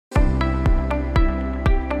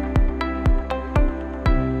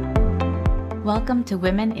Welcome to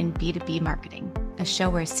Women in B2B Marketing, a show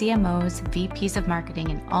where CMOs, VPs of marketing,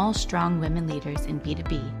 and all strong women leaders in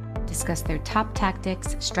B2B discuss their top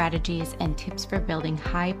tactics, strategies, and tips for building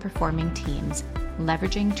high-performing teams,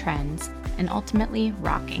 leveraging trends, and ultimately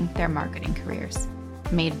rocking their marketing careers.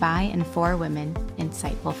 Made by and for women,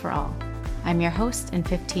 insightful for all. I'm your host and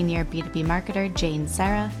 15-year B2B marketer, Jane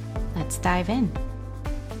Sarah. Let's dive in.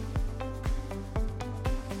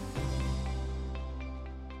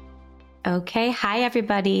 Okay. Hi,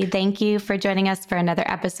 everybody. Thank you for joining us for another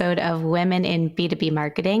episode of Women in B2B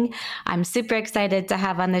Marketing. I'm super excited to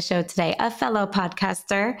have on the show today a fellow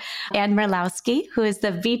podcaster, Anne Murlowski, who is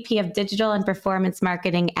the VP of Digital and Performance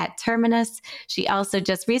Marketing at Terminus. She also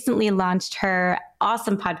just recently launched her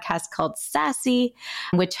awesome podcast called Sassy,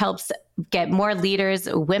 which helps get more leaders,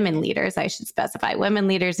 women leaders, I should specify, women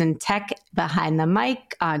leaders in tech behind the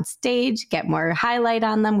mic, on stage, get more highlight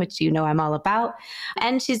on them, which you know I'm all about.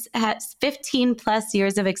 And she's has 15 plus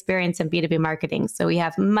years of experience in B2B marketing. So we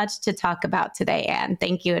have much to talk about today, Anne.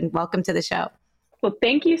 Thank you and welcome to the show. Well,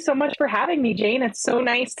 thank you so much for having me, Jane. It's so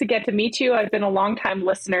nice to get to meet you. I've been a longtime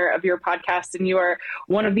listener of your podcast, and you are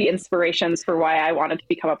one of the inspirations for why I wanted to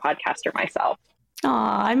become a podcaster myself. Oh,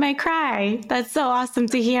 I might cry. That's so awesome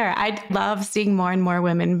to hear. I love seeing more and more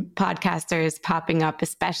women podcasters popping up,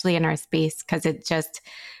 especially in our space, because it just,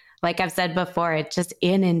 like I've said before, it's just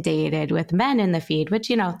inundated with men in the feed,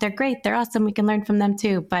 which, you know, they're great. They're awesome. We can learn from them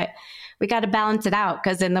too. But we got to balance it out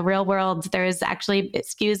because in the real world, there's actually, it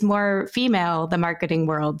skews more female, the marketing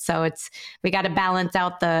world. So we got to balance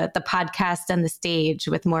out the podcast and the stage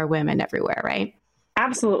with more women everywhere, right?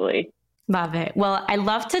 Absolutely. Love it. Well, I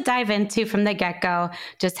love to dive into from the get-go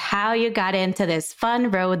just how you got into this fun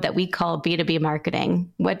road that we call B2B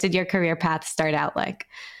marketing. What did your career path start out like?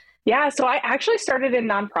 Yeah, so I actually started in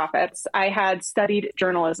nonprofits. I had studied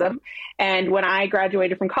journalism. And when I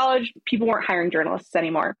graduated from college, people weren't hiring journalists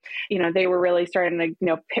anymore. You know, they were really starting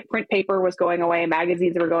to, print paper was going away,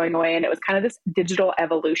 magazines were going away, and it was kind of this digital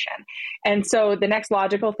evolution. And so the next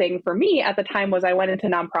logical thing for me at the time was I went into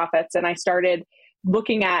nonprofits and I started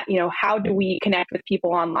looking at, how do we connect with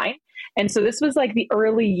people online? And so this was like the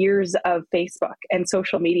early years of Facebook and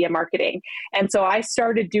social media marketing. And so I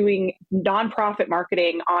started doing nonprofit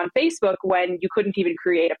marketing on Facebook when you couldn't even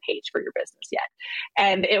create a page for your business yet.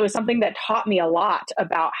 And it was something that taught me a lot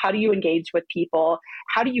about how do you engage with people?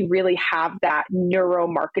 How do you really have that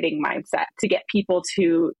neuromarketing mindset to get people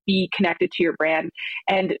to be connected to your brand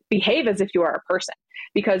and behave as if you are a person?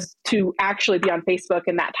 Because to actually be on Facebook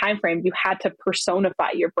in that time frame, you had to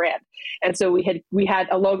personify your brand. And so we had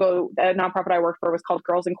a logo. The nonprofit I worked for was called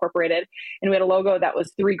Girls Incorporated, and we had a logo that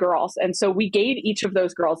was 3 girls. And so we gave each of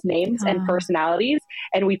those girls names and personalities,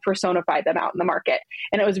 and we personified them out in the market.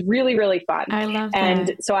 And it was really, really fun. I love that.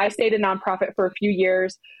 And so I stayed in nonprofit for a few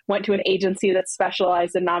years, went to an agency that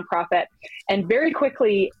specialized in nonprofit, and very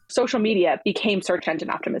quickly social media became search engine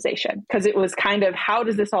optimization because it was kind of how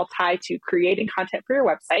does this all tie to creating content for your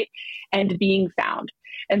website and being found.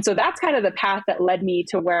 And so that's kind of the path that led me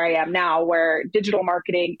to where I am now, where digital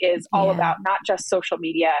marketing is all about not just social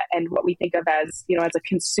media and what we think of as, as a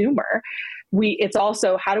consumer. It's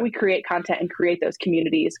also how do we create content and create those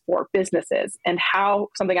communities for businesses, and how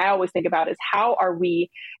something I always think about is how are we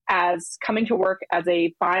as coming to work as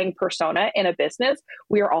a buying persona in a business,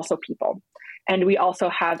 we are also people. And we also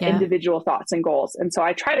have individual thoughts and goals. And so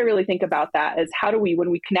I try to really think about that as how do we,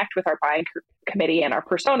 when we connect with our buying committee and our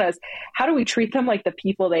personas, how do we treat them like the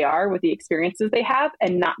people they are with the experiences they have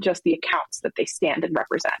and not just the accounts that they stand and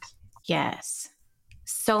represent? Yes.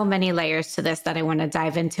 So many layers to this that I want to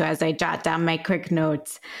dive into as I jot down my quick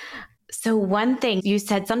notes. So one thing, you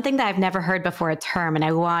said something that I've never heard before, a term, and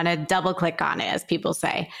I want to double click on it, as people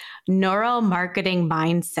say, neuromarketing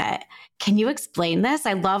mindset. Can you explain this?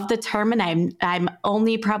 I love the term, and I'm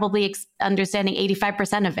only probably understanding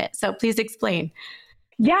 85% of it. So please explain.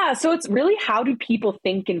 Yeah. So it's really how do people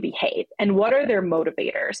think and behave and what are their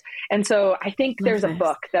motivators? And so I think there's a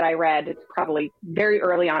book that I read probably very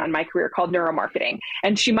early on in my career called Neuromarketing.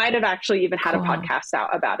 And she might have actually even had a podcast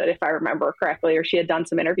out about it, if I remember correctly, or she had done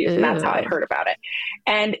some interviews and that's how I'd heard about it.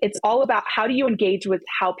 And it's all about how do you engage with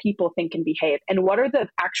how people think and behave and what are the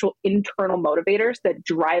actual internal motivators that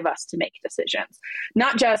drive us to make decisions,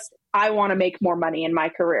 not just I want to make more money in my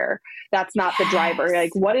career. That's not the driver.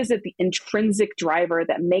 Like, what is it, the intrinsic driver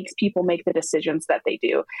that makes people make the decisions that they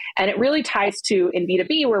do? And it really ties to in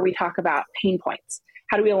B2B where we talk about pain points.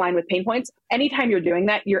 How do we align with pain points? Anytime you're doing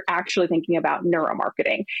that, you're actually thinking about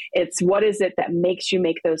neuromarketing. It's what is it that makes you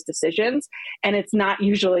make those decisions? And it's not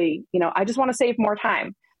usually, I just want to save more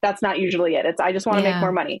time. That's not usually it. It's I just want to make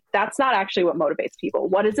more money. That's not actually what motivates people.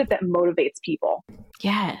 What is it that motivates people?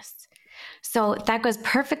 Yes. So that goes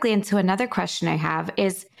perfectly into another question I have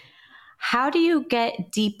is, how do you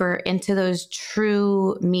get deeper into those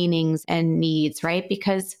true meanings and needs, right?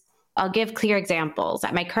 Because I'll give clear examples.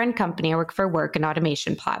 At my current company, I work for Work, an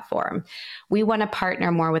automation platform. We want to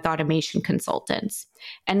partner more with automation consultants.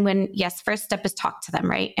 And first step is talk to them,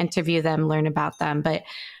 right? Interview them, learn about them. But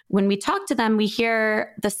when we talk to them, we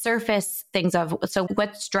hear the surface things of, so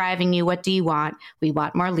what's driving you? What do you want? We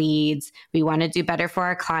want more leads. We want to do better for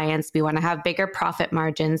our clients. We want to have bigger profit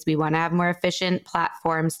margins. We want to have more efficient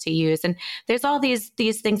platforms to use. And there's all these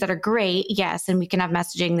things that are great. Yes. And we can have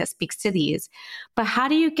messaging that speaks to these. But how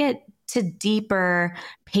do you get to deeper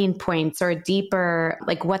pain points or deeper,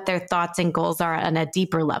 like what their thoughts and goals are on a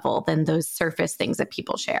deeper level than those surface things that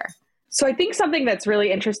people share? So I think something that's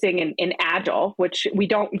really interesting in Agile, which we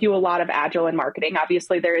don't do a lot of Agile in marketing.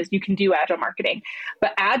 Obviously you can do Agile marketing,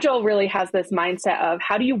 but Agile really has this mindset of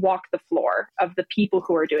how do you walk the floor of the people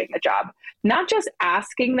who are doing the job? Not just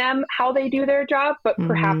asking them how they do their job, but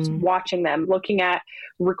perhaps watching them, looking at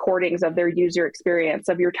recordings of their user experience,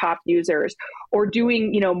 of your top users, or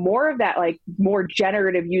doing, more of that, like more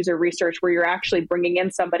generative user research where you're actually bringing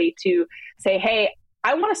in somebody to say, hey,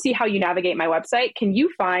 I want to see how you navigate my website. Can you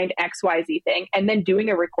find XYZ thing? And then doing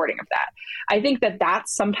a recording of that. I think that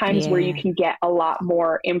that's sometimes where you can get a lot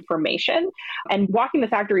more information. And walking the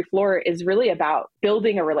factory floor is really about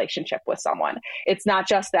building a relationship with someone. It's not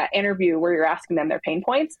just that interview where you're asking them their pain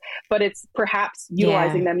points, but it's perhaps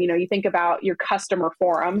utilizing them. You think about your customer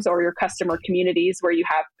forums or your customer communities where you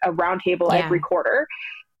have a roundtable every quarter.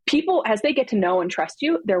 People, as they get to know and trust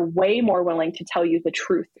you, they're way more willing to tell you the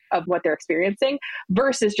truth of what they're experiencing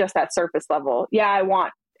versus just that surface level. Yeah, I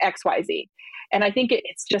want XYZ. And I think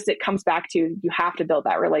it comes back to, you have to build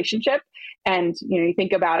that relationship. And, you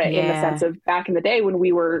think about it in the sense of back in the day when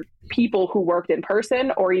we were people who worked in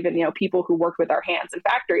person, or even, people who worked with our hands in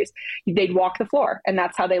factories, they'd walk the floor, and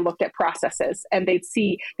that's how they looked at processes, and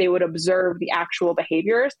they would observe the actual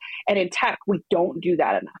behaviors. And in tech, we don't do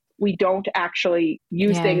that enough. We don't actually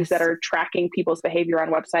use things that are tracking people's behavior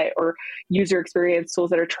on website, or user experience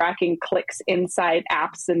tools that are tracking clicks inside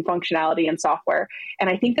apps and functionality and software. And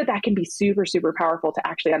I think that can be super, super powerful to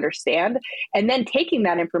actually understand. And then taking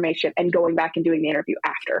that information and going back and doing the interview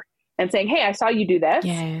after and saying, hey, I saw you do this.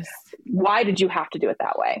 Yes. Why did you have to do it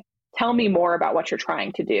that way? Tell me more about what you're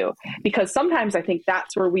trying to do. Because sometimes I think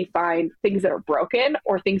that's where we find things that are broken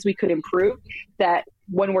or things we could improve, that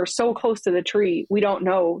when we're so close to the tree, we don't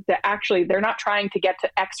know that actually they're not trying to get to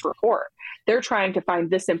X report. They're trying to find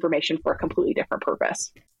this information for a completely different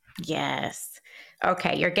purpose. Yes.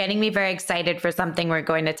 Okay. You're getting me very excited for something we're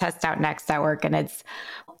going to test out next at work. And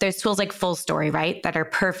there's tools like Full Story, right? That are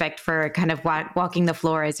perfect for kind of walking the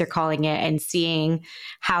floor, as you're calling it, and seeing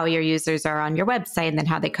how your users are on your website and then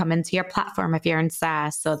how they come into your platform if you're in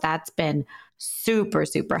SaaS. So that's been super,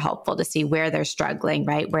 super helpful to see where they're struggling,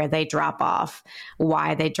 right? Where they drop off,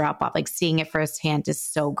 why they drop off. Like seeing it firsthand is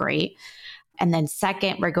so great. And then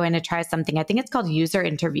second, we're going to try something, I think it's called user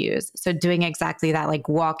interviews. So doing exactly that, like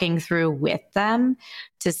walking through with them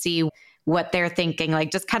to see what they're thinking,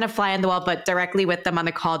 like just kind of fly on the wall, but directly with them on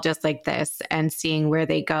the call, just like this, and seeing where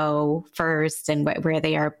they go first and where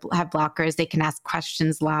they have blockers. They can ask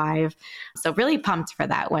questions live. So really pumped for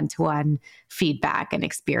that one-to-one feedback and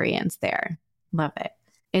experience there. Love it.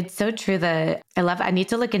 It's so true that I need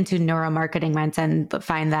to look into neuromarketing mindset and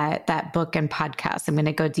find that book and podcast. I'm going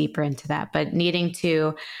to go deeper into that, but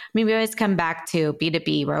we always come back to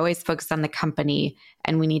B2B. We're always focused on the company,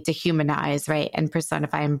 and we need to humanize, right? And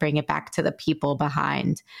personify and bring it back to the people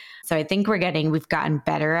behind. So I think we've gotten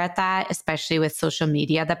better at that, especially with social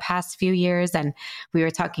media the past few years. And we were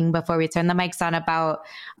talking before we turned the mics on about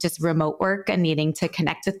just remote work and needing to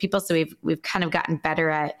connect with people. So we've kind of gotten better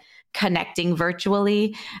at connecting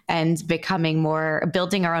virtually and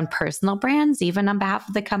building our own personal brands, even on behalf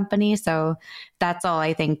of the company. So that's all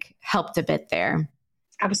I think helped a bit there.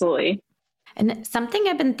 Absolutely. And something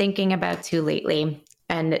I've been thinking about too lately,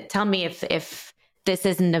 and tell me if this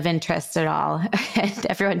isn't of interest at all, and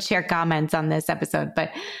everyone share comments on this episode,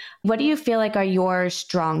 but what do you feel like are your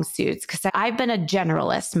strong suits? Because I've been a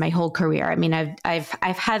generalist my whole career. I mean, I've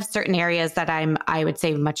had certain areas that I would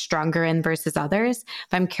say much stronger in versus others.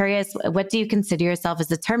 But I'm curious, what do you consider yourself? Is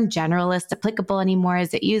the term generalist applicable anymore?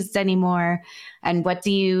 Is it used anymore? And what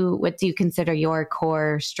do you consider your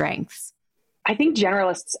core strengths? I think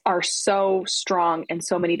generalists are so strong in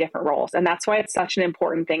so many different roles. And that's why it's such an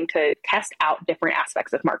important thing to test out different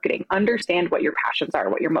aspects of marketing, understand what your passions are,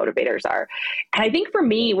 what your motivators are. And I think for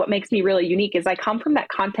me, what makes me really unique is I come from that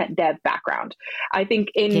content dev background. I think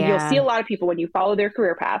you'll see a lot of people when you follow their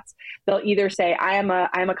career paths, they'll either say, I am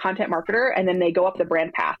a content marketer, and then they go up the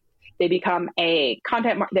brand path. they become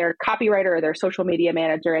their copywriter or their social media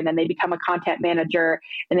manager, and then they become a content manager,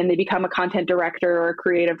 and then they become a content director or a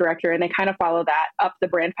creative director, and they kind of follow that up the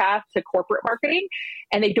brand path to corporate marketing.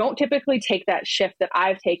 And they don't typically take that shift that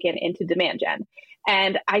I've taken into demand gen.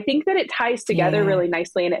 And I think that it ties together really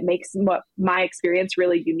nicely, and it makes my experience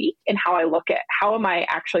really unique in how I look at how am I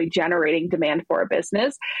actually generating demand for a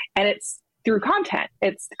business. And it's through content.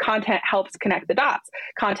 It's content helps connect the dots.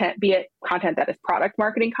 Content, be it content that is product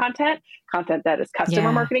marketing content that is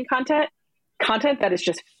customer marketing content that is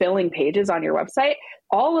just filling pages on your website.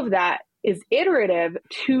 All of that is iterative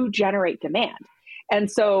to generate demand. And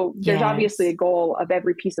so there's obviously a goal of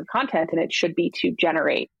every piece of content, and it should be to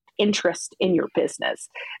generate interest in your business.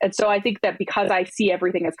 And so I think that because I see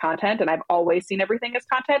everything as content, and I've always seen everything as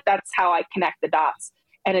content, that's how I connect the dots.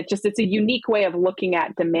 And it's a unique way of looking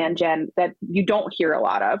at demand gen that you don't hear a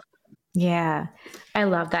lot of. Yeah, I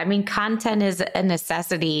love that. I mean, content is a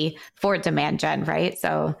necessity for demand gen, right?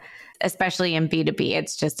 So especially in B2B,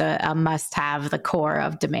 it's just a must have, the core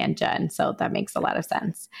of demand gen. So that makes a lot of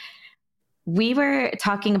sense. We were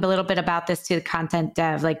talking a little bit about this to the content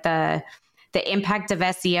dev, like the impact of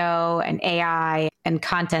SEO and AI and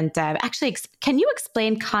content dev. Actually, can you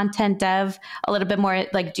explain content dev a little bit more?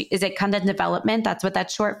 Like, is it content development? That's what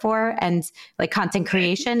that's short for? And like content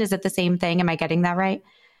creation, is it the same thing? Am I getting that right?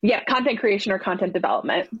 Yeah, content creation or content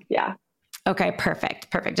development. Yeah. Okay,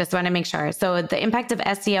 perfect. Just want to make sure. So the impact of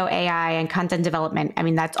SEO, AI, and content development, I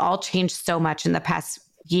mean, that's all changed so much in the past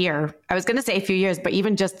year. I was going to say a few years, but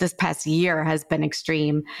even just this past year has been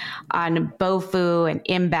extreme on BOFU and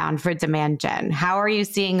inbound for demand gen. How are you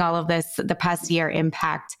seeing all of this, the past year,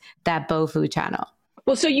 impact that BOFU channel?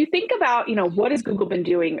 Well, so you think about, what has Google been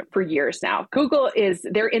doing for years now?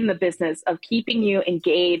 They're in the business of keeping you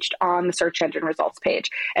engaged on the search engine results page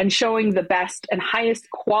and showing the best and highest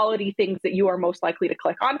quality things that you are most likely to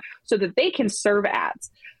click on so that they can serve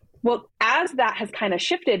ads. Well, as that has kind of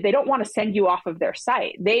shifted, they don't want to send you off of their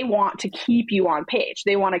site. They want to keep you on page.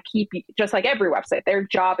 They want to keep you, just like every website, their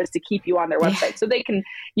job is to keep you on their website. So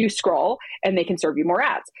you scroll and they can serve you more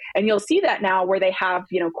ads. And you'll see that now where they have,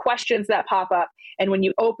 questions that pop up. And when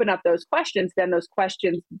you open up those questions, then those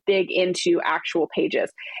questions dig into actual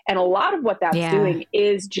pages. And a lot of what that's doing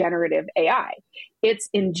is generative AI. It's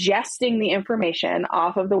ingesting the information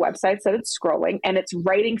off of the websites that it's scrolling, and it's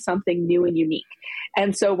writing something new and unique.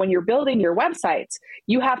 And so when you're building your websites,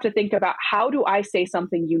 you have to think about, how do I say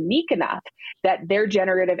something unique enough that their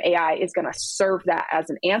generative AI is going to serve that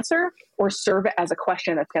as an answer or serve it as a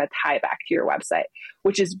question that's going to tie back to your website,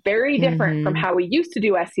 which is very different from how we used to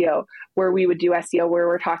do SEO, where we would do SEO where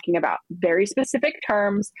we're talking about very specific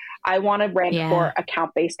terms. I want to rank for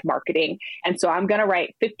account-based marketing. And so I'm going to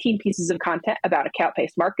write 15 pieces of content about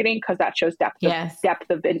account-based marketing because that shows depth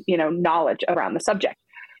of knowledge around the subject.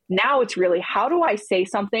 Now it's really, how do I say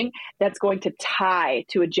something that's going to tie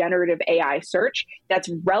to a generative AI search that's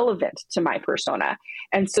relevant to my persona?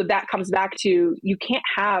 And so that comes back to, you can't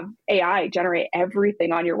have AI generate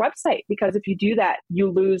everything on your website, because if you do that,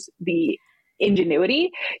 you lose the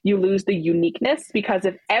ingenuity, you lose the uniqueness, because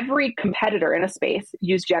if every competitor in a space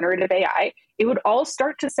used generative AI, it would all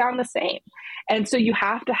start to sound the same. And so you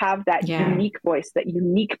have to have that unique voice, that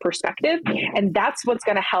unique perspective. And that's what's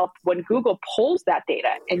going to help when Google pulls that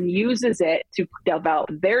data and uses it to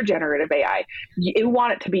develop their generative AI. You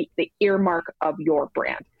want it to be the earmark of your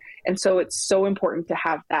brand. And so it's so important to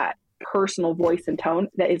have that personal voice and tone.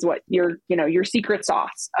 That is what your secret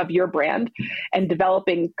sauce of your brand, and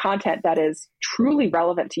developing content that is truly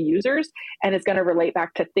relevant to users and is going to relate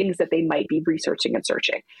back to things that they might be researching and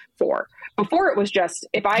searching for. Before, it was just,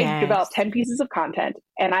 if I developed 10 pieces of content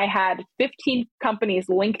and I had 15 companies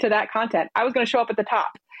linked to that content, I was going to show up at the top,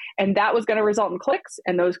 and that was going to result in clicks,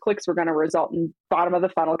 and those clicks were going to result in bottom of the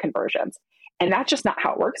funnel conversions. And that's just not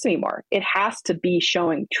how it works anymore. It has to be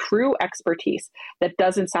showing true expertise that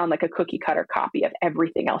doesn't sound like a cookie cutter copy of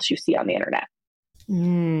everything else you see on the internet.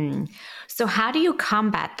 So how do you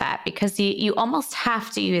combat that? Because you almost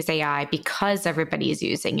have to use AI because everybody's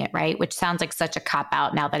using it, right? Which sounds like such a cop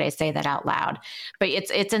out now that I say that out loud. But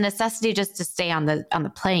it's a necessity just to stay on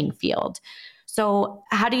the playing field. So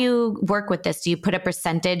how do you work with this? Do you put a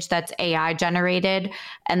percentage that's AI generated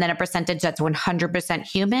and then a percentage that's 100%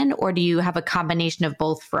 human? Or do you have a combination of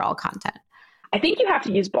both for all content? I think you have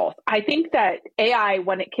to use both. I think that AI,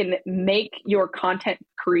 when it can make your content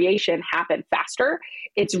creation happen faster,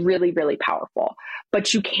 it's really, really powerful.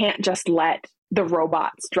 But you can't just let the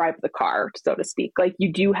robots drive the car, so to speak. Like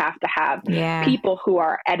you do have to have Yeah. people who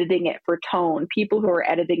are editing it for tone, people who are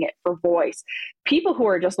editing it for voice, people who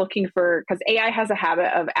are just looking for, because AI has a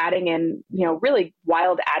habit of adding in, really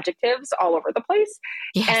wild adjectives all over the place.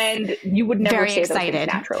 Yes. And you would never Very say excited. those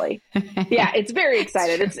things naturally. Yeah, it's very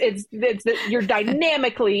excited. It's you're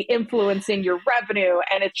dynamically influencing your revenue.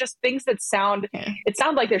 And it's just things that sound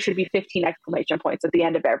like there should be 15 exclamation points at the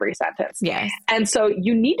end of every sentence. Yes. And so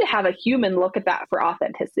you need to have a human look at that for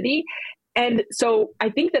authenticity. And so I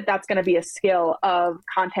think that that's going to be a skill of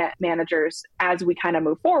content managers as we kind of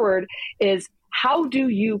move forward, is how do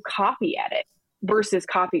you copy edit versus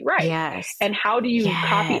copyright? Yes. And how do you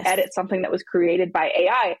copy edit something that was created by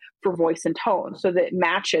AI for voice and tone so that it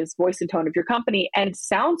matches voice and tone of your company and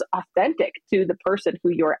sounds authentic to the person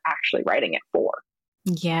who you're actually writing it for?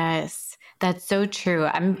 Yes, that's so true.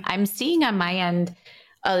 I'm seeing on my end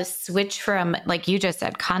a switch from, like you just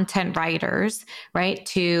said, content writers, right,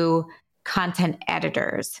 to content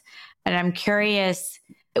editors. And I'm curious,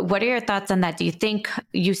 what are your thoughts on that? Do you think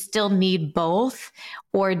you still need both?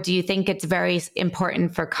 Or do you think it's very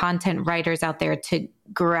important for content writers out there to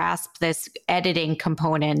grasp this editing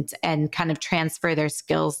component and kind of transfer their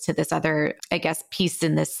skills to this other, I guess, piece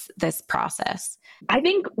in this process? I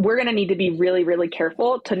think we're going to need to be really, really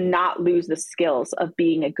careful to not lose the skills of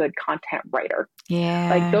being a good content writer.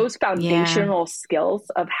 Yeah. Like those foundational skills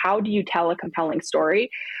of how do you tell a compelling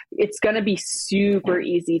story? It's going to be super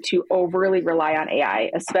easy to overly rely on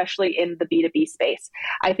AI, especially in the B2B space.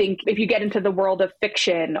 I think if you get into the world of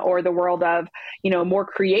fiction or the world of, more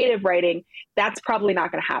creative writing, that's probably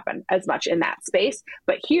not going to happen as much in that space.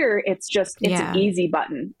 But here it's an easy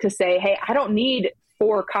button to say, hey, I don't need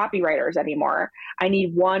 4 copywriters anymore. I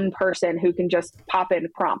need one person who can just pop in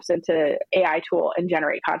prompts into AI tool and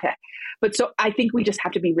generate content. But so I think we just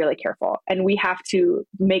have to be really careful, and we have to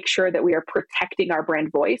make sure that we are protecting our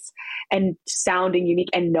brand voice and sounding unique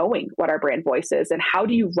and knowing what our brand voice is. And how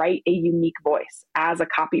do you write a unique voice as a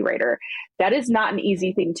copywriter? That is not an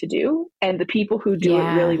easy thing to do. And the people who do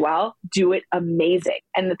it really well do it amazing.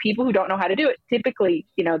 And the people who don't know how to do it, typically,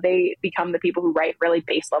 they become the people who write really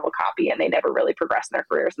base level copy and they never really progress in their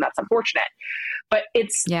careers. And that's unfortunate. But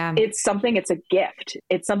it's a gift.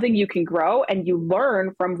 It's something you can grow, and you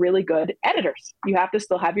learn from really good editors. You have to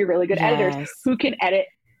still have your really good editors who can edit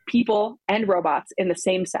people and robots in the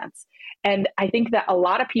same sense. And I think that a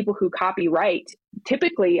lot of people who copyright,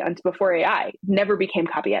 typically before AI, never became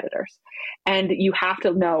copy editors. And you have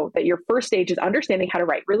to know that your first stage is understanding how to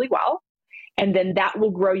write really well. And then that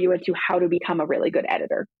will grow you into how to become a really good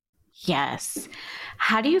editor. Yes.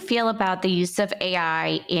 How do you feel about the use of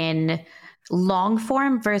AI in long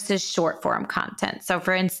form versus short form content? So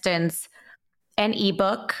for instance, an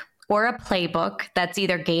ebook or a playbook that's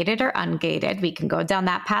either gated or ungated, we can go down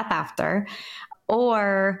that path after,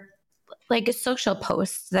 or like social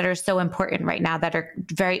posts that are so important right now that are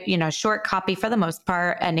very, short copy for the most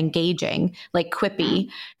part and engaging, like quippy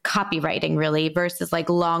copywriting really, versus like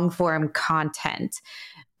long form content.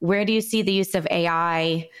 Where do you see the use of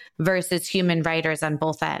AI versus human writers on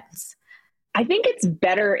both ends? I think it's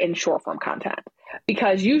better in short form content,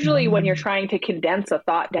 because usually when you're trying to condense a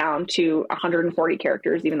thought down to 140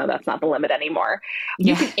 characters, even though that's not the limit anymore,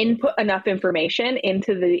 you can input enough information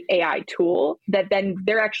into the AI tool that then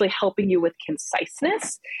they're actually helping you with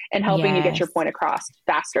conciseness and helping you get your point across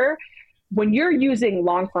faster. When you're using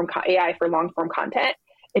long form AI for long form content,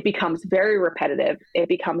 it becomes very repetitive. It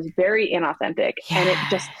becomes very inauthentic, and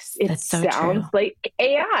it sounds like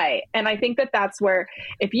AI. And I think that that's where,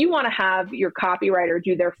 if you want to have your copywriter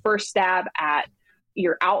do their first stab at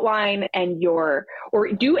your outline and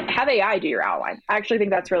have AI do your outline. I actually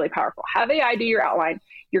think that's really powerful. Have AI do your outline,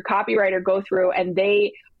 your copywriter go through and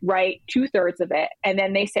they write 2/3 of it. And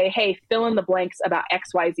then they say, hey, fill in the blanks about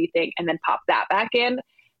XYZ thing, and then pop that back in.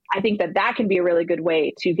 I think that can be a really good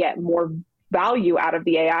way to get more value out of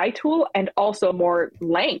the AI tool and also more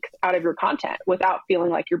length out of your content without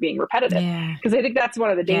feeling like you're being repetitive. Because I think that's one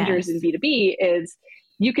of the dangers in B2B is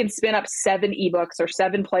you can spin up 7 ebooks or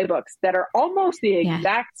 7 playbooks that are almost the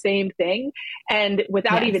exact same thing. And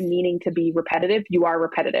without even meaning to be repetitive, you are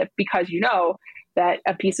repetitive, because you know that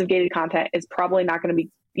a piece of gated content is probably not going to be,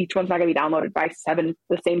 each one's not going to be downloaded by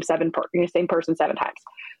the same person 7 times.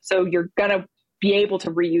 So you're going to be able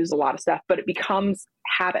to reuse a lot of stuff, but it becomes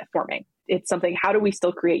habit forming. It's something, how do we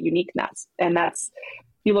still create uniqueness? And that's,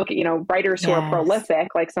 you look at, writers who are prolific,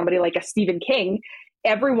 like somebody like a Stephen King,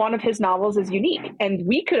 every one of his novels is unique. And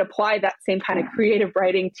we could apply that same kind of creative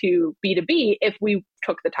writing to B2B if we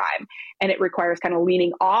took the time. And it requires kind of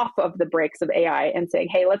leaning off of the brakes of AI and saying,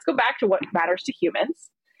 hey, let's go back to what matters to humans.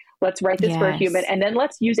 Let's write this for a human, and then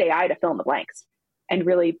let's use AI to fill in the blanks and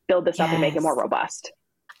really build this up and make it more robust.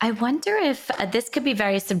 I wonder if this could be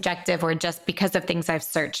very subjective or just because of things I've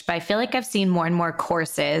searched, but I feel like I've seen more and more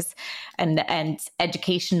courses and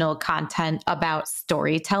educational content about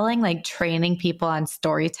storytelling, like training people on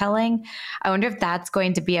storytelling. I wonder if that's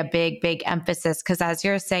going to be a big, big emphasis because as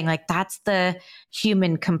you're saying, like that's the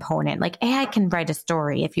human component. Like AI can write a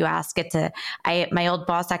story if you ask it to. My old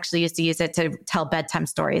boss actually used to use it to tell bedtime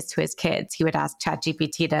stories to his kids. He would ask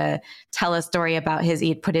ChatGPT to tell a story about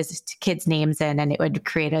he'd put his kids' names in and it would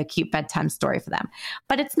create a cute bedtime story for them.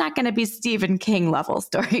 But it's not going to be Stephen King level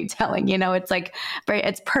storytelling. It's like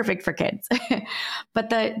it's perfect for kids. But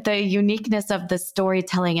the uniqueness of the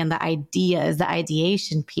storytelling and the ideas, the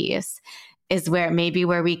ideation piece is where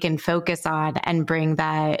we can focus on and bring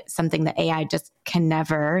that something that AI just can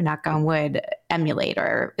never, knock on wood, emulate,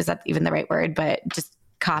 or is that even the right word, but just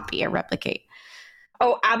copy or replicate.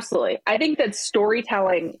 Oh, absolutely. I think that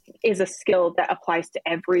storytelling is a skill that applies to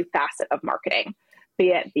every facet of marketing, be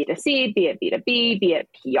it B2C, be it B2B, be it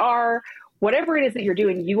PR, whatever it is that you're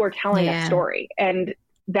doing, you are telling a story. And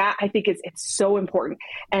that I think it's so important.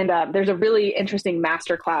 And there's a really interesting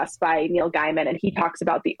masterclass by Neil Gaiman, and he talks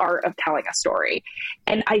about the art of telling a story.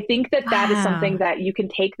 And I think that is something that you can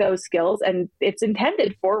take those skills, and it's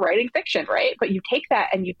intended for writing fiction, right? But you take that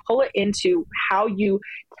and you pull it into how you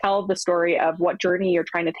tell the story of what journey you're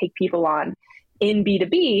trying to take people on in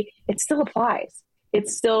B2B. It still applies.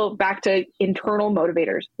 It's still back to internal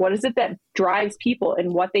motivators. What is it that drives people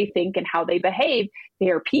and what they think and how they behave? They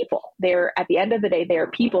are people. At the end of the day, they are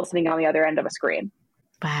people sitting on the other end of a screen.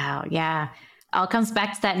 Wow. Yeah. All comes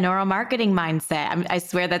back to that neuromarketing mindset. I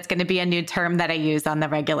swear that's going to be a new term that I use on the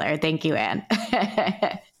regular. Thank you, Anne.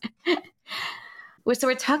 So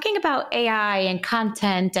we're talking about AI and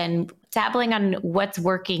content and dabbling on what's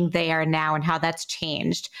working there now and how that's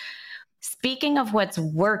changed. Speaking of what's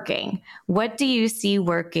working, what do you see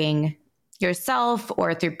working yourself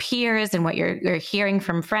or through peers and what you're hearing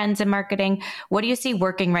from friends in marketing? What do you see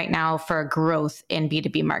working right now for growth in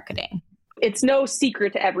B2B marketing? It's no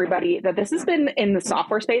secret to everybody that this has been, in the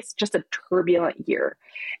software space, just a turbulent year.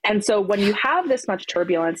 And so when you have this much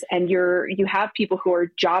turbulence and you have people who are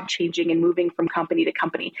job changing and moving from company to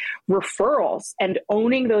company, referrals and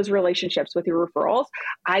owning those relationships with your referrals,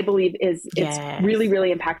 I believe it's really,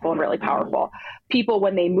 really impactful and really powerful. People,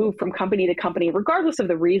 when they move from company to company, regardless of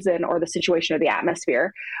the reason or the situation or the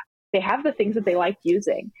atmosphere, they have the things that they like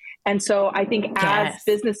using. And so I think as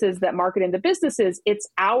businesses that market into businesses, it's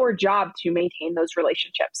our job to maintain those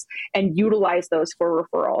relationships and utilize those for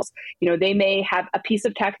referrals. They may have a piece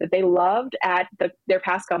of tech that they loved at their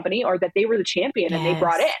past company, or that they were the champion and they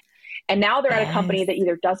brought in. And now they're at a company that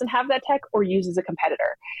either doesn't have that tech or uses a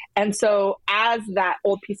competitor. And so as that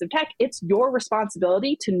old piece of tech, it's your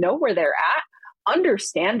responsibility to know where they're at,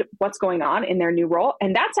 understand what's going on in their new role.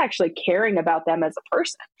 And that's actually caring about them as a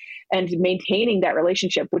person and maintaining that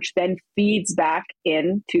relationship, which then feeds back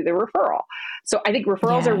into the referral. So I think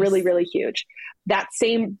referrals are really, really huge. That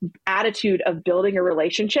same attitude of building a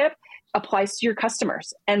relationship applies to your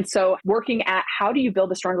customers. And so working at how do you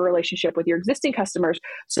build a stronger relationship with your existing customers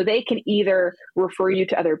so they can either refer you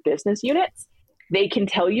to other business units, they can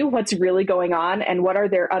tell you what's really going on and what are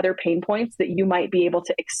their other pain points that you might be able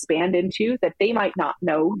to expand into that they might not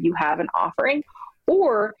know you have an offering,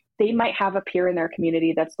 or they might have a peer in their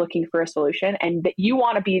community that's looking for a solution and that you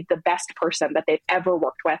want to be the best person that they've ever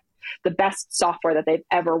worked with, the best software that they've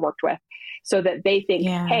ever worked with, so that they think,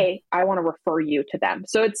 hey, I want to refer you to them.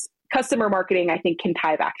 So it's customer marketing, I think, can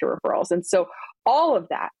tie back to referrals. And so all of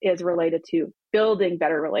that is related to building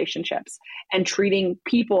better relationships and treating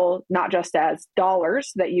people not just as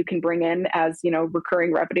dollars that you can bring in as,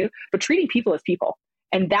 recurring revenue, but treating people as people.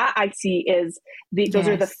 And that I see is those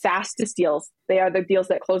are the fastest deals. They are the deals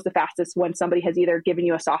that close the fastest when somebody has either given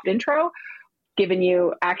you a soft intro, given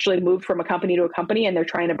you actually moved from a company to a company and they're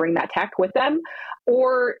trying to bring that tech with them,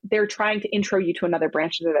 or they're trying to intro you to another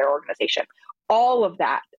branch of their organization. All of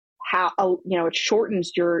that, it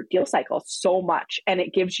shortens your deal cycle so much, and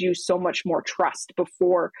it gives you so much more trust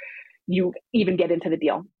before you even get into the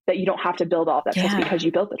deal, that you don't have to build all that trust because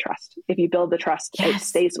you build the trust. If you build the trust, it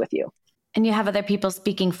stays with you. And you have other people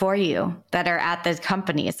speaking for you that are at the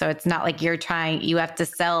company. So it's not like you have to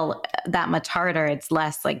sell that much harder. It's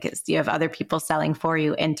less like you have other people selling for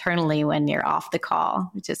you internally when you're off the call,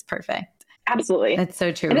 which is perfect. Absolutely. That's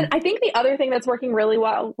so true. And then I think the other thing that's working really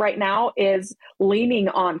well right now is leaning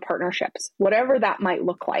on partnerships, whatever that might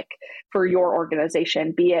look like for your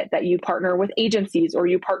organization, be it that you partner with agencies or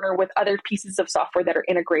you partner with other pieces of software that are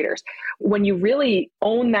integrators. When you really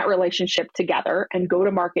own that relationship together and go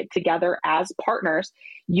to market together as partners,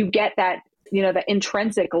 you get that, the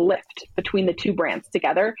intrinsic lift between the two brands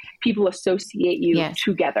together. People associate you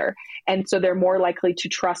together. And so they're more likely to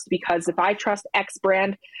trust, because if I trust X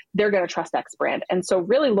brand, they're going to trust X brand. And so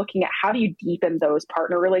really looking at how do you deepen those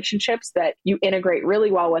partner relationships that you integrate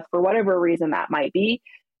really well with, for whatever reason that might be,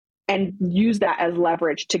 and use that as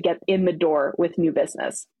leverage to get in the door with new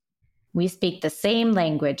business. We speak the same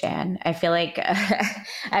language, Anne. I feel like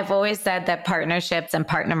I've always said that partnerships and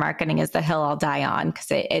partner marketing is the hill I'll die on, because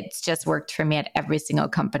it's just worked for me at every single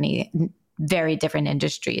company, very different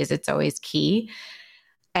industries. It's always key.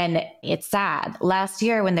 And it's sad. Last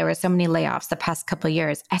year, when there were so many layoffs, the past couple of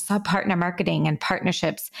years, I saw partner marketing and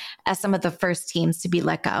partnerships as some of the first teams to be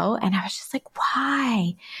let go. And I was just like,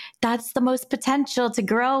 why? That's the most potential to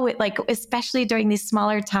grow, like, especially during these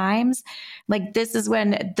smaller times. Like, this is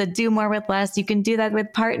when the do more with less, you can do that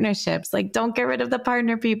with partnerships. Like, don't get rid of the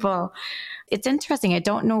partner people. It's interesting. I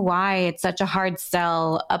don't know why it's such a hard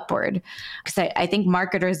sell upward, because I think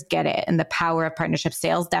marketers get it, and the power of partnership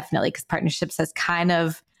sales, definitely, because partnerships has kind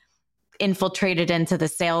of infiltrated into the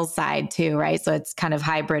sales side too, right? So it's kind of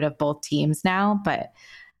hybrid of both teams now, but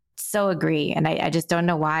so agree. And I just don't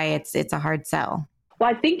know why it's a hard sell. Well,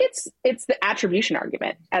 I think it's the attribution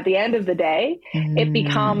argument. At the end of the day, it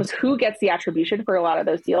becomes who gets the attribution for a lot of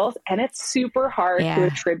those deals. And it's super hard to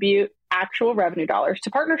attribute actual revenue dollars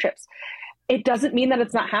to partnerships. It doesn't mean that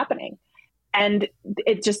it's not happening. And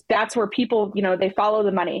it just, that's where people, they follow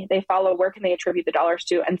the money. They follow where can they attribute the dollars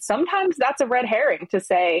to. And sometimes that's a red herring to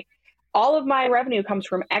say, all of my revenue comes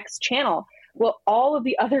from X channel. Well, all of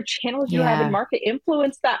the other channels you have in market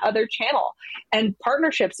influence that other channel. And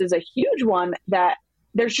partnerships is a huge one that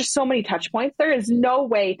there's just so many touch points. There is no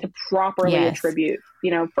way to properly attribute,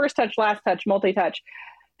 first touch, last touch, multi-touch.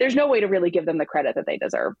 There's no way to really give them the credit that they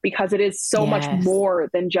deserve, because it is so much more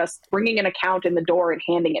than just bringing an account in the door and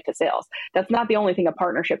handing it to sales. That's not the only thing a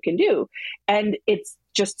partnership can do. And it's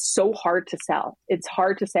just so hard to sell. It's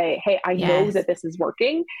hard to say, hey, I know that this is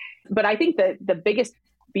working. But I think that the biggest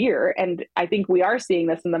fear, and I think we are seeing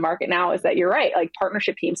this in the market now, is that you're right. Like,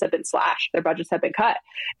 partnership teams have been slashed, their budgets have been cut.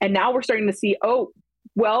 And now we're starting to see,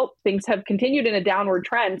 things have continued in a downward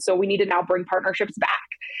trend. So we need to now bring partnerships back.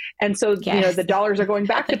 And so, the dollars are going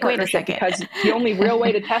back to partnership, because the only real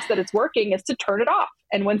way to test that it's working is to turn it off.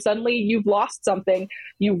 And when suddenly you've lost something,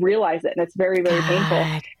 you realize it. And it's very, very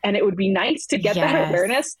painful. And it would be nice to get that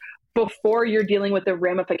awareness before you're dealing with the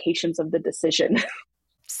ramifications of the decision.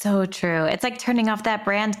 So true. It's like turning off that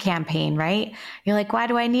brand campaign, right? You're like, why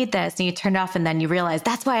do I need this? And you turn it off, and then you realize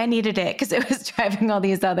that's why I needed it, because it was driving all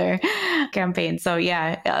these other campaigns. So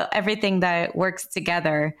everything that works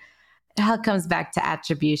together, it all comes back to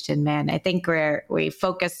attribution, man. I think we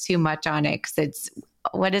focus too much on it, because it's,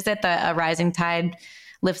 what is it? A rising tide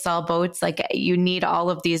lifts all boats. Like, you need all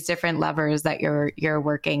of these different levers that you're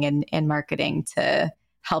working in marketing to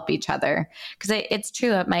help each other. Because it's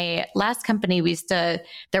true. At my last company, there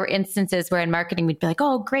were instances where in marketing, we'd be like,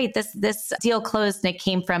 oh, great, this deal closed and it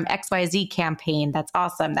came from XYZ campaign. That's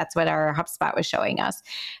awesome. That's what our HubSpot was showing us.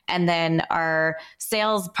 And then our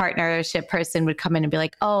sales partnership person would come in and be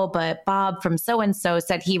like, oh, but Bob from so-and-so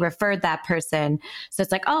said he referred that person. So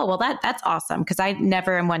it's like, oh, well, that's awesome. Because I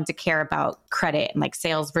never am one to care about credit, and like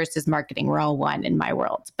sales versus marketing. We're all one in my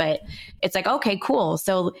world. But it's like, okay, cool.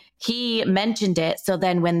 So he mentioned it. So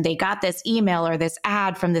then when they got this email or this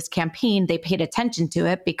ad from this campaign, they paid attention to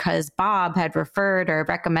it because Bob had referred or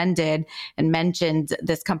recommended and mentioned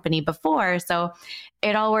this company before. So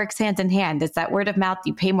it all works hand in hand. It's that word of mouth.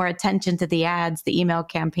 You pay more attention to the ads, the email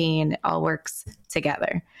campaign, it all works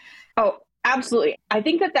together. Oh, absolutely. I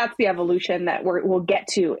think that that's the evolution that we'll get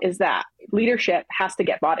to, is that leadership has to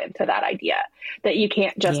get bought into that idea that you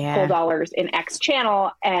can't just pull dollars in X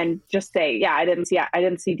channel and just say, I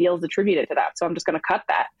didn't see deals attributed to that, so I'm just going to cut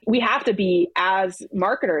that. We have to be, as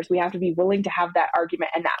marketers, we have to be willing to have that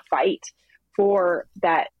argument and that fight for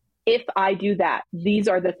that. If I do that, these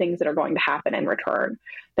are the things that are going to happen in return.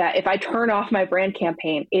 That if I turn off my brand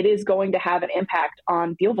campaign, it is going to have an impact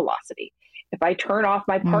on deal velocity. If I turn off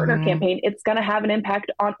my partner campaign, it's going to have an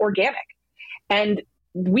impact on organic. And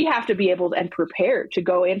we have to be able and prepared to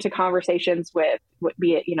go into conversations with,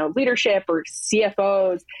 be it, leadership or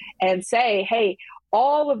CFOs, and say, hey,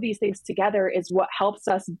 all of these things together is what helps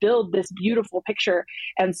us build this beautiful picture.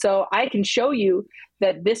 And so I can show you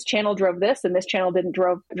that this channel drove this and this channel didn't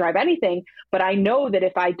drive anything. But I know that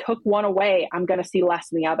if I took one away, I'm going to see less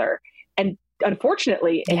than the other. And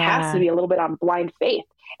unfortunately, it has to be a little bit on blind faith.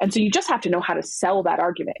 And so you just have to know how to sell that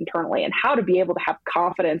argument internally and how to be able to have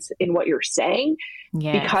confidence in what you're saying.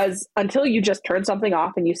 Yes. Because until you just turn something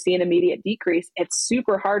off and you see an immediate decrease, it's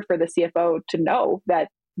super hard for the CFO to know that,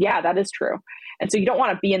 yeah, that is true. And so you don't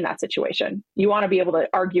want to be in that situation. You want to be able to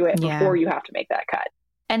argue it before you have to make that cut.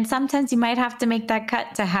 And sometimes you might have to make that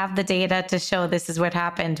cut to have the data to show this is what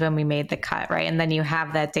happened when we made the cut, right? And then you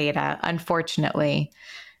have that data, unfortunately,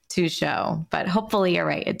 to show. But hopefully you're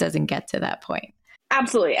right. It doesn't get to that point.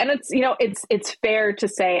 Absolutely. And it's fair to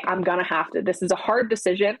say, I'm going to have to, this is a hard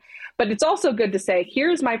decision, but it's also good to say,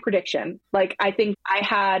 here's my prediction. Like, I think I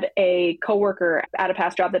had a coworker at a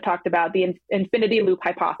past job that talked about the infinity loop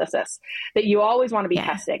hypothesis, that you always want to be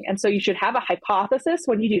testing. And so you should have a hypothesis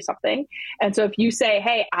when you do something. And so if you say,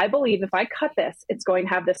 hey, I believe if I cut this, it's going to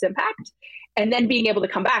have this impact. And then being able to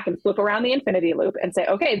come back and flip around the infinity loop and say,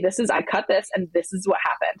 okay, I cut this and this is what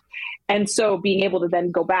happened. And so being able to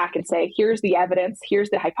then go back and say, here's the evidence, here's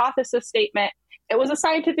the hypothesis statement. It was a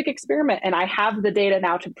scientific experiment and I have the data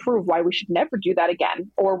now to prove why we should never do that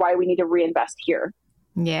again or why we need to reinvest here.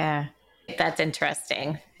 Yeah, that's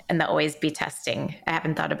interesting. And the always be testing. I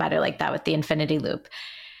haven't thought about it like that with the infinity loop.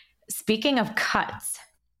 Speaking of cuts,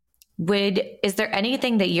 is there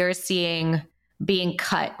anything that you're seeing being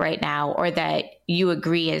cut right now or that you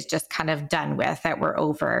agree is just kind of done with, that we're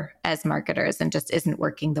over as marketers and just isn't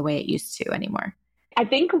working the way it used to anymore? I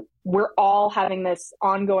think we're all having this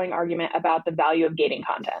ongoing argument about the value of gating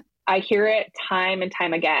content. I hear it time and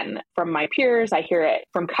time again from my peers. I hear it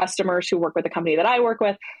from customers who work with the company that I work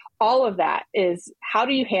with. All of that is, how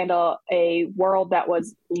do you handle a world that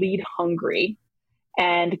was lead hungry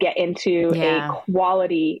and get into a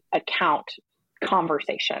quality account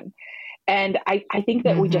conversation? And I think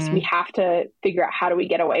that we have to figure out, how do we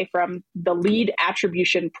get away from the lead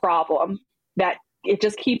attribution problem that it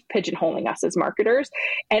just keeps pigeonholing us as marketers,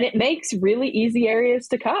 and it makes really easy areas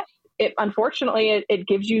to cut. Unfortunately, it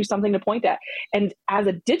gives you something to point at. And as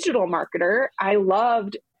a digital marketer, I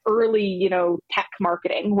loved early, tech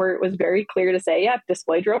marketing, where it was very clear to say, yeah,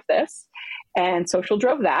 display drove this and social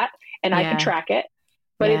drove that, and I could track it.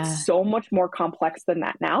 But it's so much more complex than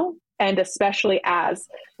that now. And especially as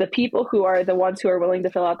the people who are the ones who are willing to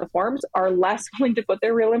fill out the forms are less willing to put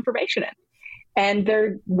their real information in. And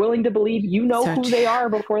they're willing to believe who they are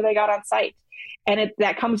before they got on site. And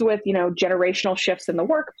that comes with, generational shifts in the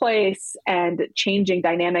workplace and changing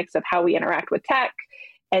dynamics of how we interact with tech,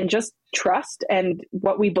 and just trust and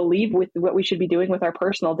what we believe with what we should be doing with our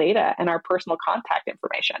personal data and our personal contact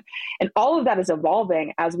information. And all of that is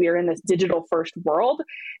evolving as we are in this digital first world.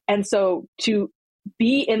 And so to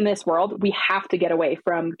be in this world, we have to get away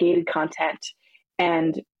from gated content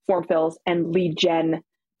and form fills and lead gen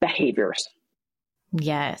behaviors.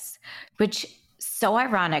 Yes, which so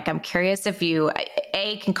ironic. I'm curious if you,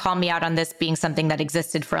 A, can call me out on this being something that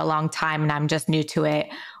existed for a long time and I'm just new to it,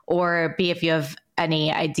 or B, if you have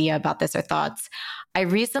any idea about this or thoughts. I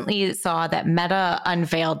recently saw that Meta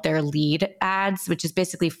unveiled their lead ads, which is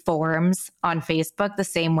basically forms on Facebook, the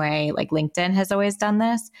same way like LinkedIn has always done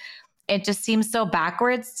this. It just seems so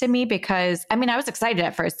backwards to me because, I was excited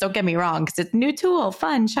at first, don't get me wrong, because it's a new tool,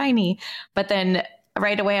 fun, shiny. But then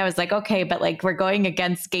right away I was like, okay, but like we're going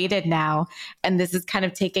against gated now. And this is kind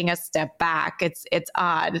of taking a step back. It's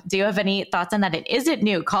odd. Do you have any thoughts on that? And is it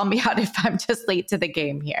new? Call me out if I'm just late to the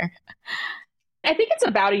game here. I think it's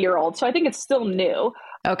about a year old, so I think it's still new.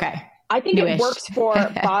 Okay. I think Newish. It works for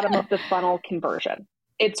bottom of the funnel conversion.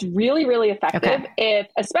 It's really, really effective,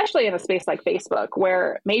 especially in a space like Facebook,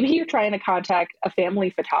 where maybe you're trying to contact a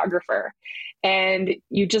family photographer and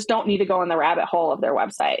you just don't need to go in the rabbit hole of their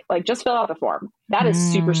website. Like, just fill out the form. That is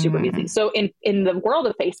super, super easy. So in the world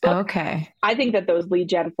of Facebook, I think that those lead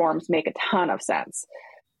gen forms make a ton of sense.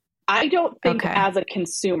 I don't think as a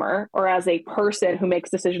consumer or as a person who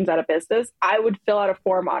makes decisions at a business, I would fill out a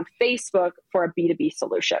form on Facebook for a B2B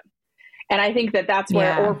solution. And I think that that's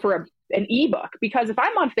where, or for an ebook, because if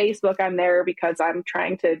I'm on Facebook, I'm there because I'm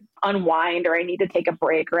trying to unwind or I need to take a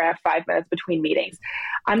break or I have 5 minutes between meetings.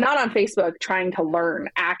 I'm not on Facebook trying to learn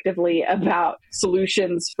actively about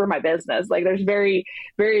solutions for my business. Like, there's very,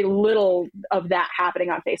 very little of that happening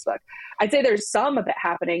on Facebook. I'd say there's some of it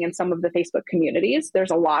happening in some of the Facebook communities.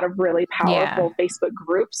 There's a lot of really powerful Facebook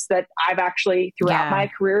groups that I've actually throughout my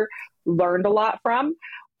career learned a lot from.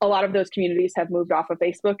 A lot of those communities have moved off of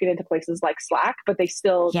Facebook and into places like Slack, but there's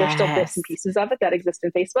still bits and pieces of it that exist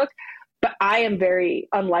in Facebook. But I am very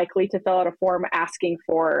unlikely to fill out a form asking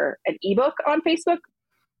for an ebook on Facebook,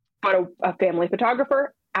 but a family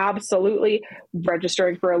photographer, absolutely.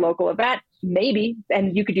 Registering for a local event, maybe.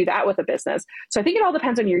 And you could do that with a business. So I think it all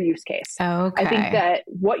depends on your use case. Okay. I think that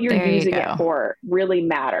what you're using it for really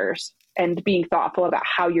matters, and being thoughtful about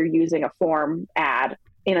how you're using a form ad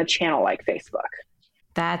in a channel like Facebook.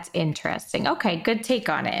 That's interesting. Okay, good take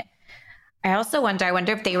on it. I also wonder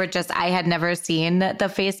if they were just, I had never seen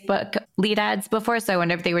the Facebook lead ads before. So I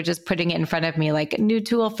wonder if they were just putting it in front of me like a new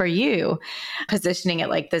tool for you, positioning it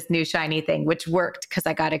like this new shiny thing, which worked because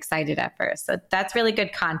I got excited at first. So that's really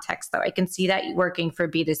good context though. I can see that working for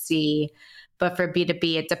B2C, but for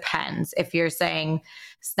B2B, it depends. If you're saying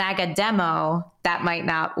snag a demo, that might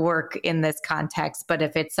not work in this context. But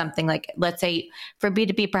if it's something like, let's say for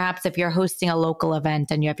B2B, perhaps if you're hosting a local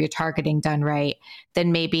event and you have your targeting done right,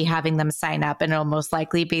 then maybe having them sign up, and it'll most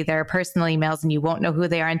likely be their personal emails and you won't know who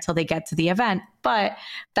they are until they get to the event. But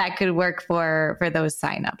that could work for those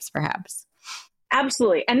signups perhaps.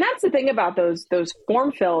 Absolutely. And that's the thing about those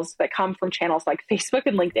form fills that come from channels like Facebook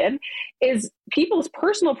and LinkedIn is people's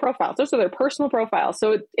personal profiles. Those are their personal profiles.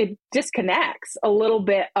 So it disconnects a little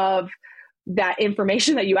bit of that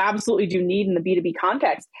information that you absolutely do need in the B2B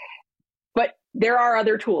context. But there are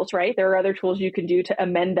other tools, right? There are other tools you can do to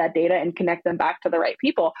amend that data and connect them back to the right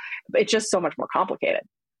people. It's just so much more complicated.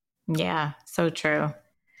 Yeah, so true.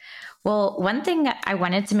 Well, one thing I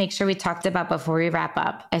wanted to make sure we talked about before we wrap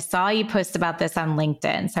up, I saw you post about this on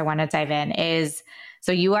LinkedIn, so I want to dive in, is,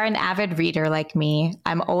 so you are an avid reader like me.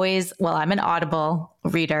 I'm an Audible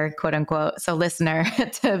reader, quote unquote, so listener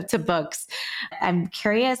to books. I'm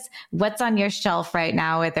curious what's on your shelf right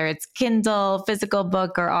now, whether it's Kindle, physical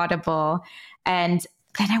book, or Audible. And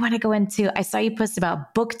then I want to go into, I saw you post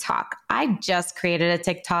about book talk. I just created a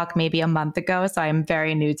TikTok maybe a month ago, so I'm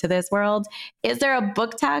very new to this world. Is there a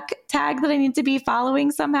book talk tag that I need to be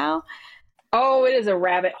following somehow? Oh, it is a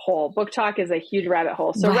rabbit hole. Book talk is a huge rabbit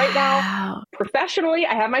hole. So right now, professionally,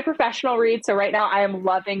 I have my professional read. So right now I am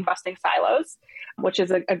loving Busting Silos, which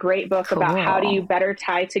is a great book about how do you better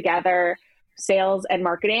tie together sales and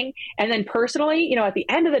marketing. And then personally, at the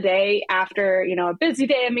end of the day, after, a busy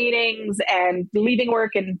day of meetings and leaving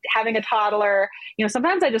work and having a toddler,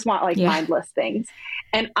 sometimes I just want mindless things.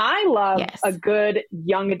 And I love a good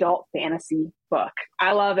young adult fantasy book.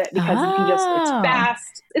 I love it because you can it's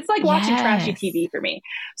fast. It's like watching trashy TV for me.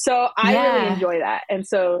 So I really enjoy that. And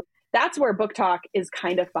so that's where Book Talk is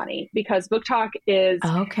kind of funny, because Book Talk is,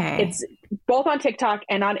 it's both on TikTok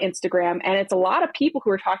and on Instagram. And it's a lot of people who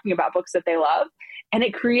are talking about books that they love. And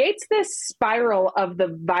it creates this spiral of the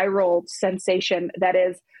viral sensation that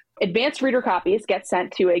is advanced reader copies get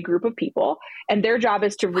sent to a group of people, and their job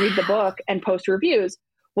is to read the book and post reviews.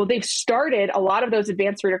 Well, they've started, a lot of those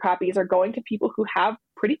advanced reader copies are going to people who have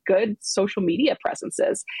pretty good social media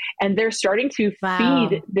presences. And they're starting to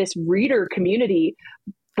feed this reader community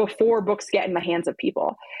before books get in the hands of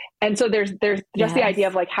people. And so there's just the idea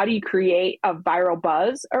of how do you create a viral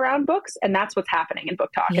buzz around books? And that's what's happening in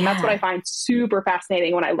Book Talk. And that's what I find super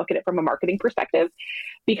fascinating when I look at it from a marketing perspective,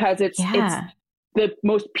 because it's the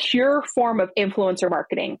most pure form of influencer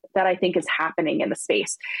marketing that I think is happening in the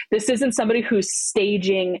space. This isn't somebody who's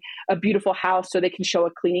staging a beautiful house so they can show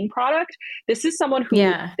a cleaning product. This is someone who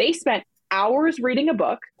they spent hours reading a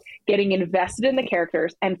book, getting invested in the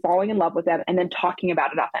characters and falling in love with them, and then talking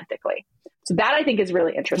about it authentically. So that I think is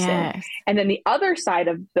really interesting. Yes. And then the other side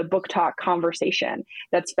of the Book Talk conversation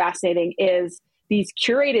that's fascinating is these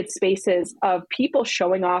curated spaces of people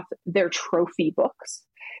showing off their trophy books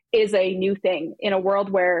is a new thing in a world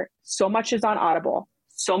where so much is on Audible,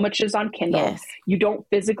 so much is on Kindle. Yes. You don't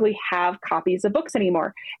physically have copies of books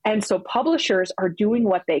anymore. And so publishers are doing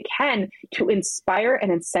what they can to inspire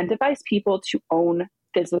and incentivize people to own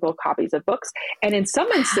physical copies of books. And in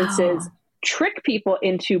some instances, trick people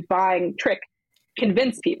into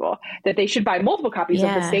convince people that they should buy multiple copies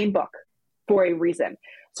of the same book for a reason.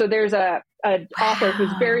 So there's a author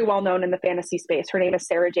who's very well known in the fantasy space. Her name is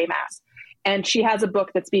Sarah J. Maas. And she has a book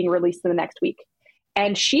that's being released in the next week.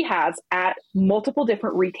 And she has at multiple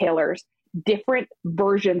different retailers, different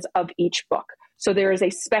versions of each book. So there is a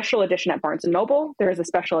special edition at Barnes & Noble. There is a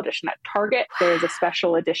special edition at Target. There is a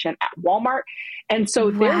special edition at Walmart. And so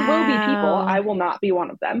there will be people, I will not be one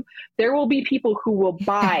of them. There will be people who will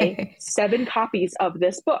buy 7 copies of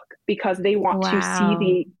this book because they want to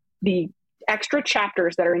see the extra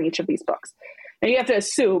chapters that are in each of these books. And you have to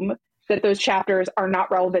assume that those chapters are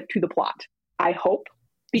not relevant to the plot, I hope,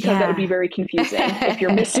 because that would be very confusing if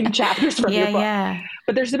you're missing chapters from your book.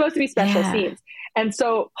 But they're supposed to be special scenes. And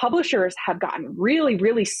so publishers have gotten really,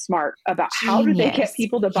 really smart about how do they get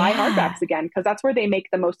people to buy hardbacks again, because that's where they make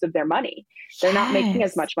the most of their money. They're not making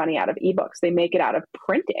as much money out of ebooks. They make it out of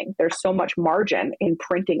printing. There's so much margin in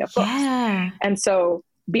printing of books. And so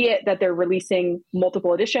be it that they're releasing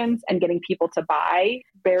multiple editions and getting people to buy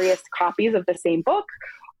various copies of the same book,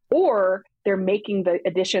 or they're making the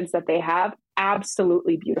editions that they have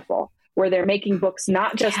absolutely beautiful, where they're making books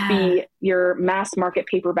not just be your mass market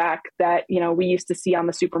paperback that, you know, we used to see on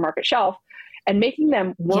the supermarket shelf, and making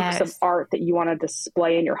them works of art that you want to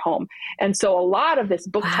display in your home. And so a lot of this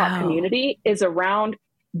book talk community is around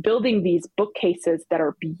building these bookcases that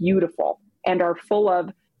are beautiful and are full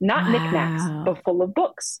of not knickknacks, but full of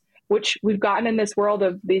books, which we've gotten in this world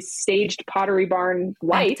of this staged Pottery Barn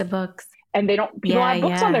life. Books. And people don't have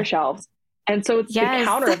books on their shelves. And so it's the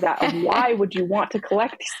counter of that, of why would you want to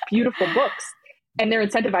collect these beautiful books? And they're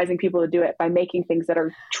incentivizing people to do it by making things that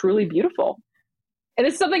are truly beautiful. And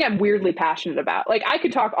it's something I'm weirdly passionate about. Like, I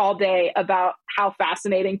could talk all day about how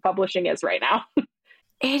fascinating publishing is right now.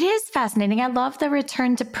 It is fascinating. I love the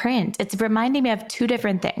return to print. It's reminding me of two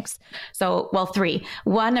different things. Three.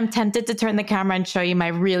 One, I'm tempted to turn the camera and show you my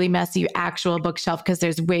really messy actual bookshelf, because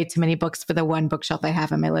there's way too many books for the one bookshelf I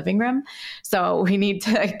have in my living room. So we need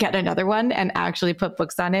to get another one and actually put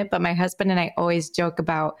books on it. But my husband and I always joke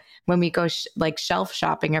about when we go shelf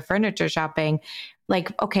shopping or furniture shopping, like,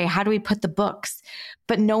 okay, how do we put the books?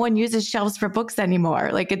 But no one uses shelves for books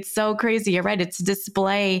anymore. Like, it's so crazy. You're right. It's to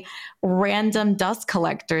display random dust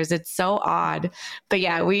collectors. It's so odd. But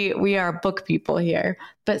yeah, we are book people here.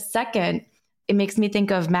 But second, it makes me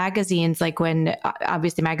think of magazines, like when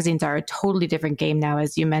obviously magazines are a totally different game now,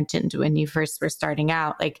 as you mentioned, when you first were starting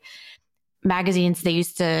out. Like magazines,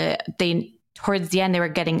 towards the end, they were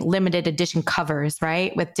getting limited edition covers,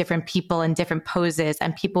 right? With different people in different poses,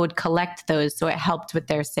 and people would collect those. So it helped with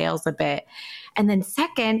their sales a bit. And then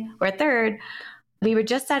second or third, we were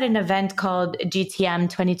just at an event called GTM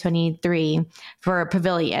 2023 for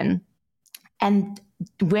Pavilion, and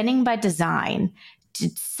Winning by Design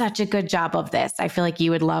did such a good job of this. I feel like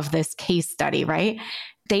you would love this case study, right?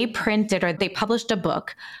 They published a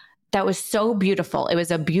book that was so beautiful. It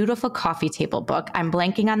was a beautiful coffee table book. I'm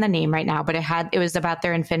blanking on the name right now, but it was about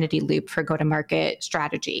their infinity loop for go-to-market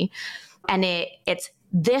strategy. And it's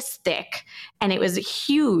this thick, and it was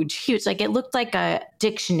huge. Like, it looked like a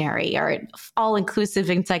dictionary or an all-inclusive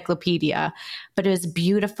encyclopedia, but it was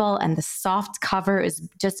beautiful, and the soft cover is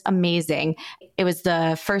just amazing. It was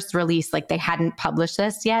the first release, like they hadn't published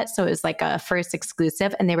this yet. So it was like a first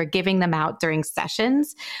exclusive, and they were giving them out during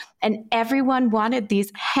sessions, and everyone wanted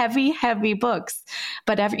these heavy, heavy books.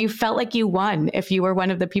 But you felt like you won if you were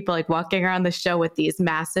one of the people like walking around the show with these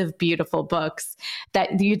massive, beautiful books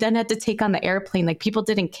that you then had to take on the airplane. Like, people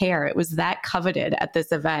didn't care. It was that coveted at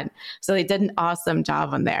this event. So they did an awesome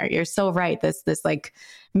job on there. You're so right. This like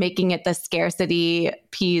making it the scarcity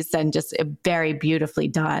piece, and just very beautifully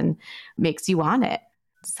done, makes you want it.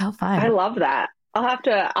 So fun. I love that. I'll have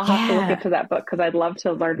to look into that book, because I'd love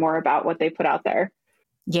to learn more about what they put out there.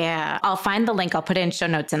 Yeah, I'll find the link. I'll put it in show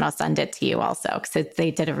notes, and I'll send it to you also, because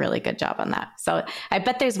they did a really good job on that. So I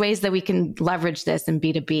bet there's ways that we can leverage this in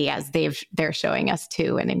B2B, as they're showing us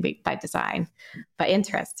too, and in by design. But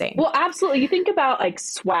interesting. Well, absolutely. You think about like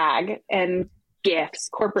swag and gifts,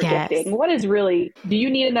 corporate gifting. What is really, do you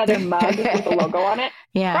need another mug with a logo on it?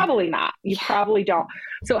 Yeah. Probably not. You probably don't.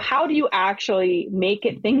 So how do you actually make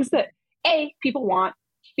it things that A, people want,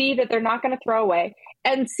 B, that they're not going to throw away,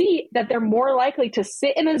 and C, that they're more likely to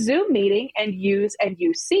sit in a Zoom meeting and use and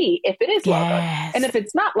you see if it is logoed. And if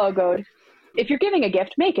it's not logoed, if you're giving a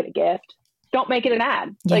gift, make it a gift. Don't make it an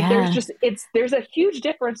ad. Like there's a huge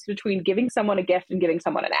difference between giving someone a gift and giving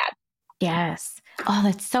someone an ad. Yes. Oh,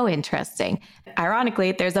 that's so interesting.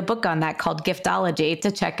 Ironically, there's a book on that called Giftology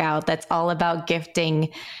to check out, that's all about gifting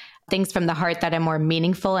things from the heart that are more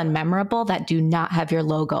meaningful and memorable that do not have your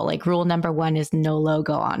logo. Like, rule number 1 is no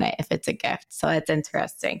logo on it if it's a gift. So that's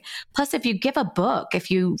interesting. Plus, if you give a book,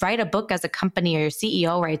 if you write a book as a company, or your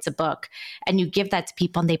CEO writes a book and you give that to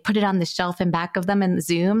people and they put it on the shelf in back of them in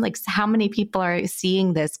Zoom, like, how many people are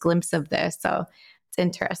seeing this glimpse of this? So it's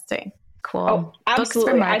interesting. Cool. Oh,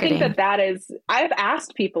 absolutely. I think that is, I've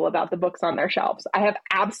asked people about the books on their shelves. I have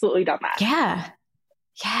absolutely done that. Yeah.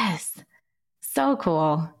 Yes. So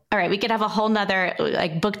cool. All right. We could have a whole nother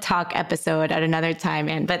like book talk episode at another time,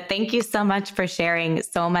 Anne, but thank you so much for sharing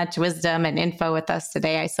so much wisdom and info with us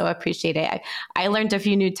today. I so appreciate it. I learned a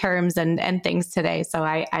few new terms and things today. So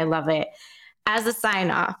I love it. As a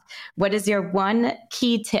sign off, what is your one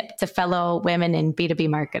key tip to fellow women in B2B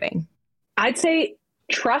marketing? I'd say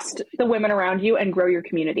trust the women around you and grow your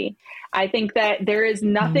community. I think that there is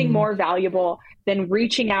nothing more valuable than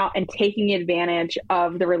reaching out and taking advantage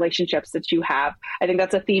of the relationships that you have. I think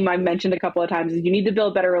that's a theme I've mentioned a couple of times, is you need to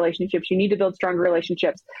build better relationships. You need to build stronger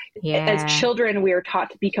relationships. Yeah. As children, we are taught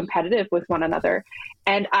to be competitive with one another.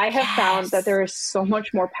 And I have found that there is so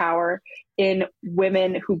much more power in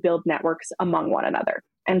women who build networks among one another.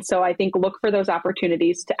 And so I think look for those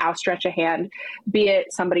opportunities to outstretch a hand, be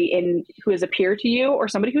it somebody who is a peer to you or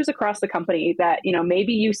somebody who's across the company that,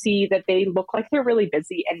 maybe you see that they look like they're really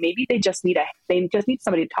busy and maybe they just need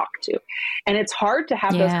somebody to talk to. And it's hard to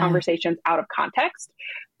have those conversations out of context,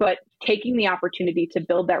 but taking the opportunity to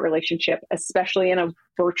build that relationship, especially in a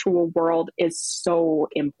virtual world, is so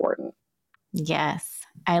important. Yes,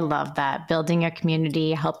 I love that. Building your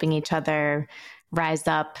community, helping each other rise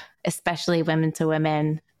up, especially women to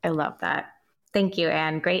women. I love that. Thank you,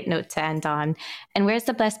 Anne. Great note to end on. And where's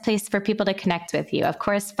the best place for people to connect with you? Of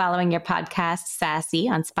course, following your podcast, Sassy,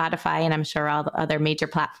 on Spotify, and I'm sure all the other major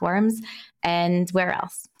platforms. And where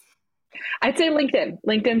else? I'd say LinkedIn.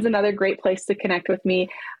 LinkedIn's another great place to connect with me.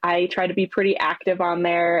 I try to be pretty active on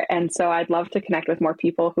there. And so I'd love to connect with more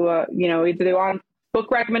people who, either they want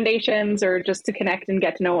book recommendations or just to connect and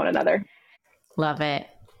get to know one another. Love it.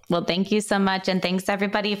 Well, thank you so much. And thanks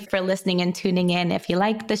everybody for listening and tuning in. If you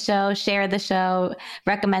like the show, share the show,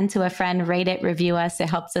 recommend to a friend, rate it, review us. It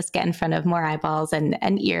helps us get in front of more eyeballs and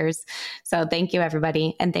ears. So thank you,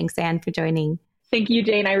 everybody. And thanks, Anne, for joining. Thank you,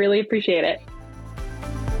 Jane. I really appreciate it.